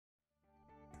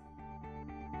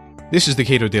This is the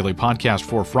Cato Daily Podcast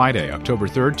for Friday, October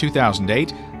 3rd,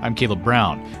 2008. I'm Caleb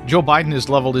Brown. Joe Biden has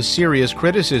leveled a serious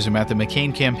criticism at the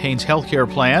McCain campaign's health care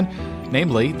plan,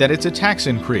 namely that it's a tax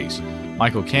increase.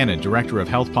 Michael Cannon, Director of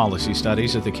Health Policy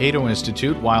Studies at the Cato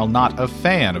Institute, while not a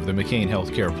fan of the McCain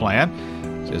health care plan,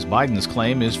 says Biden's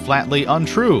claim is flatly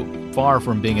untrue. Far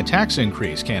from being a tax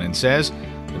increase, Cannon says,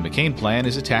 the McCain plan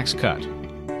is a tax cut.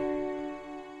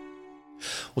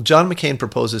 Well, John McCain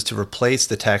proposes to replace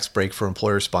the tax break for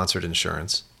employer-sponsored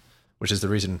insurance, which is the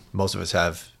reason most of us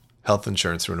have health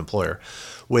insurance through an employer,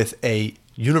 with a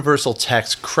universal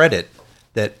tax credit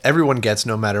that everyone gets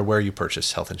no matter where you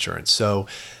purchase health insurance. So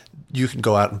you can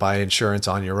go out and buy insurance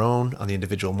on your own, on the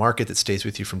individual market that stays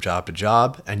with you from job to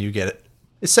job, and you get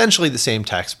essentially the same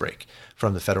tax break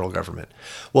from the federal government.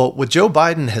 Well, what Joe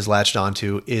Biden has latched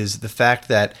onto is the fact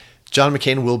that John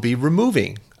McCain will be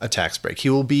removing a tax break. He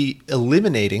will be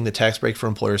eliminating the tax break for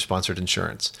employer-sponsored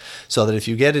insurance, so that if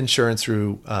you get insurance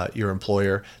through your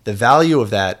employer, the value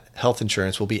of that health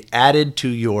insurance will be added to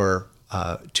your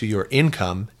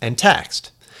income and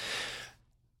taxed.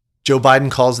 Joe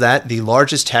Biden calls that the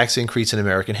largest tax increase in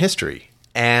American history.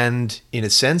 And in a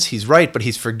sense, he's right, but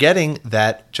he's forgetting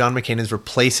that John McCain is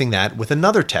replacing that with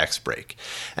another tax break.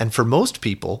 And for most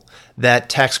people, that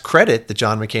tax credit that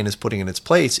John McCain is putting in its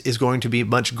place is going to be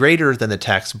much greater than the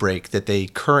tax break that they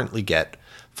currently get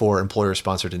for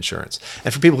employer-sponsored insurance.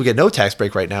 And for people who get no tax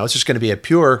break right now, it's just going to be a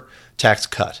pure tax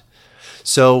cut.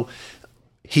 So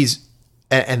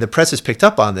and the press has picked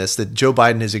up on this, that Joe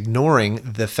Biden is ignoring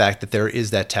the fact that there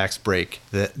is that tax break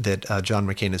that John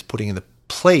McCain is putting in the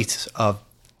place of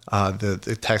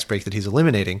the tax break that he's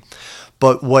eliminating.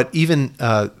 But what even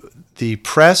the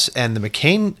press and the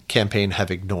McCain campaign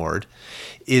have ignored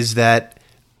is that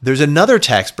there's another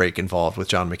tax break involved with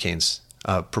John McCain's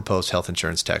proposed health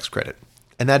insurance tax credit.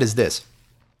 And that is this.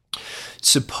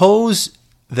 Suppose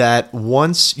that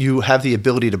once you have the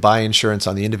ability to buy insurance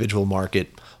on the individual market,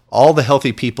 all the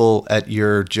healthy people at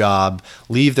your job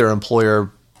leave the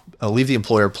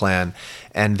employer plan,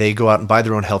 and they go out and buy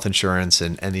their own health insurance,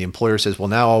 and the employer says, well,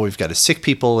 now all we've got is sick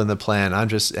people in the plan,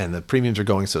 and the premiums are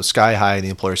going so sky high, and the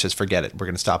employer says, forget it, we're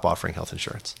going to stop offering health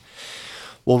insurance.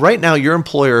 Well, right now, your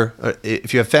employer,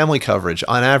 if you have family coverage,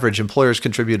 on average, employers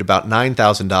contribute about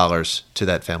 $9,000 to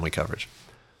that family coverage.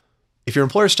 If your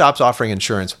employer stops offering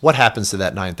insurance, what happens to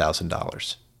that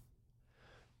 $9,000?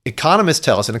 Economists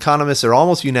tell us, and economists are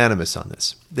almost unanimous on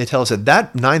this, they tell us that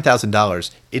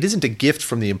 $9,000, it isn't a gift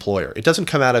from the employer. It doesn't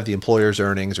come out of the employer's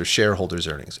earnings or shareholders'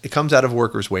 earnings. It comes out of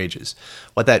workers' wages.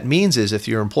 What that means is if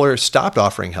your employer stopped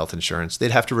offering health insurance, they'd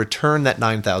have to return that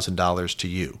 $9,000 to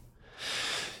you.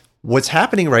 What's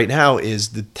happening right now is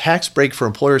the tax break for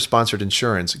employer-sponsored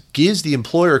insurance gives the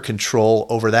employer control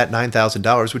over that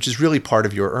 $9,000, which is really part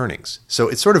of your earnings. So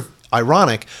it's sort of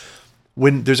ironic.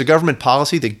 When there's a government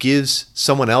policy that gives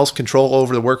someone else control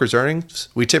over the worker's earnings,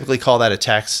 we typically call that a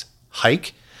tax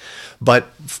hike. But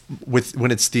when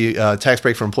it's the tax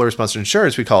break for employer-sponsored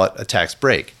insurance, we call it a tax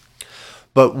break.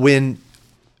 But when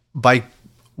John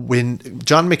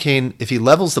McCain, if he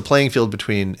levels the playing field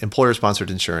between employer-sponsored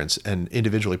insurance and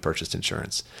individually purchased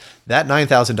insurance, that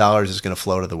 $9,000 is going to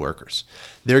flow to the workers.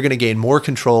 They're going to gain more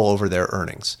control over their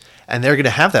earnings, and they're going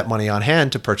to have that money on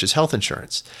hand to purchase health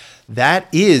insurance. That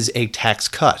is a tax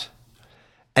cut,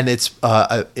 and it's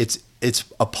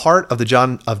a part of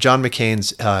John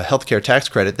McCain's healthcare tax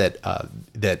credit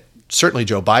that certainly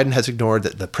Joe Biden has ignored,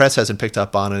 that the press hasn't picked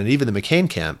up on, and even the McCain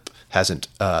camp hasn't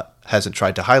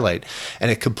tried to highlight, and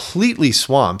it completely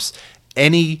swamps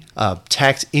any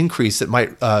tax increase that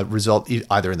might result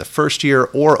either in the first year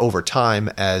or over time,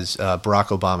 as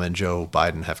Barack Obama and Joe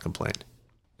Biden have complained.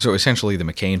 So essentially, the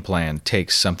McCain plan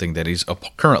takes something that is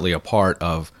currently a part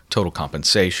of total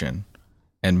compensation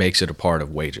and makes it a part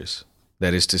of wages.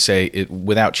 That is to say,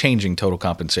 without changing total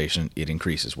compensation, it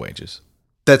increases wages.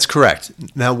 That's correct.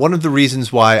 Now, one of the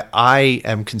reasons why I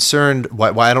am concerned,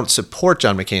 why I don't support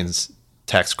John McCain's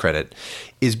tax credit,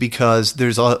 is because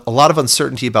there's a lot of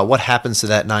uncertainty about what happens to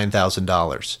that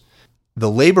 $9,000. The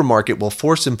labor market will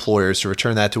force employers to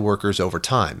return that to workers over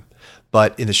time.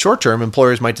 But in the short term,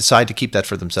 employers might decide to keep that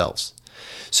for themselves.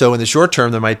 So in the short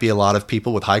term, there might be a lot of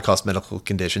people with high-cost medical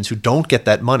conditions who don't get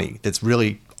that money that's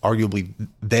really arguably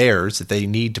theirs that they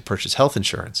need to purchase health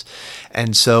insurance.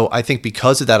 And so I think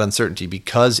because of that uncertainty,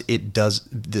 because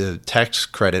the tax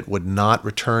credit would not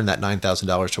return that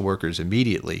 $9,000 to workers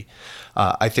immediately,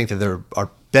 I think that there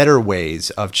are better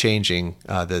ways of changing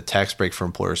the tax break for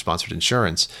employer-sponsored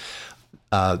insurance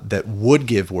that would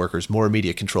give workers more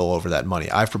immediate control over that money.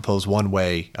 I've proposed one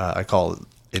way, I call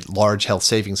it large health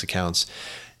savings accounts,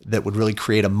 that would really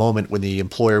create a moment when the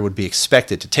employer would be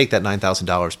expected to take that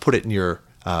 $9,000, put it in your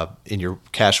in your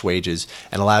cash wages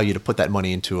and allow you to put that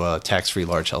money into a tax-free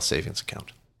large health savings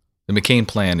account. The McCain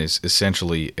plan is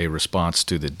essentially a response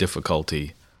to the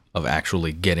difficulty of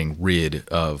actually getting rid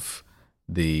of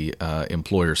the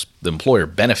employer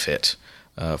benefit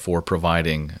for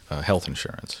providing health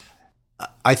insurance.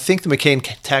 I think the McCain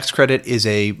tax credit is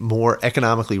a more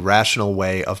economically rational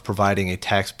way of providing a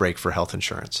tax break for health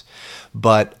insurance.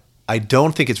 But I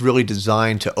don't think it's really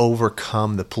designed to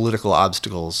overcome the political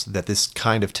obstacles that this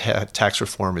kind of tax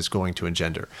reform is going to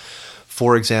engender.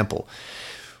 For example,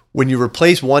 when you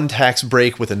replace one tax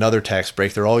break with another tax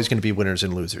break, there are always going to be winners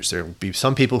and losers. There will be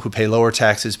some people who pay lower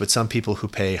taxes, but some people who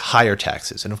pay higher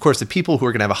taxes. And of course, the people who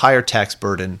are going to have a higher tax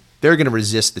burden, they're going to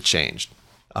resist the change.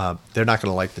 They're not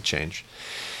going to like the change.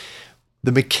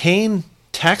 The McCain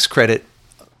tax credit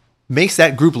makes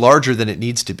that group larger than it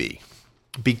needs to be,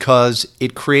 because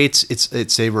it creates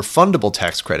it's a refundable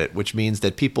tax credit, which means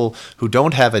that people who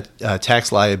don't have a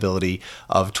tax liability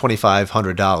of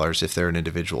 $2,500 if they're an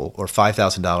individual, or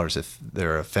 $5,000 if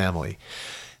they're a family,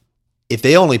 if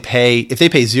they pay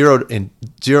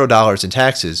 $0 in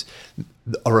taxes,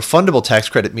 a refundable tax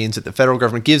credit means that the federal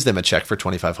government gives them a check for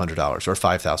 $2,500 or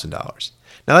 $5,000.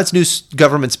 Now, that's new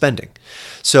government spending.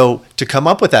 So to come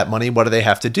up with that money, what do they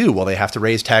have to do? Well, they have to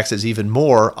raise taxes even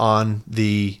more on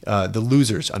the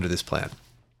losers under this plan.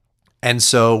 And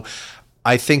so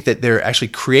I think that they're actually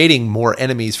creating more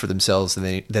enemies for themselves than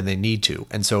they need to.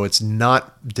 And so it's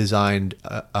not designed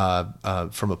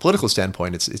from a political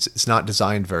standpoint. It's not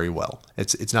designed very well.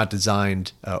 It's not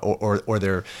designed or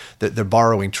they're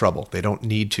borrowing trouble. They don't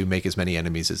need to make as many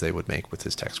enemies as they would make with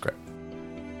this tax credit.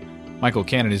 Michael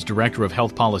Cannon is Director of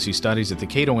Health Policy Studies at the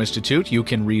Cato Institute. You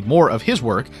can read more of his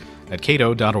work at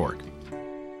cato.org.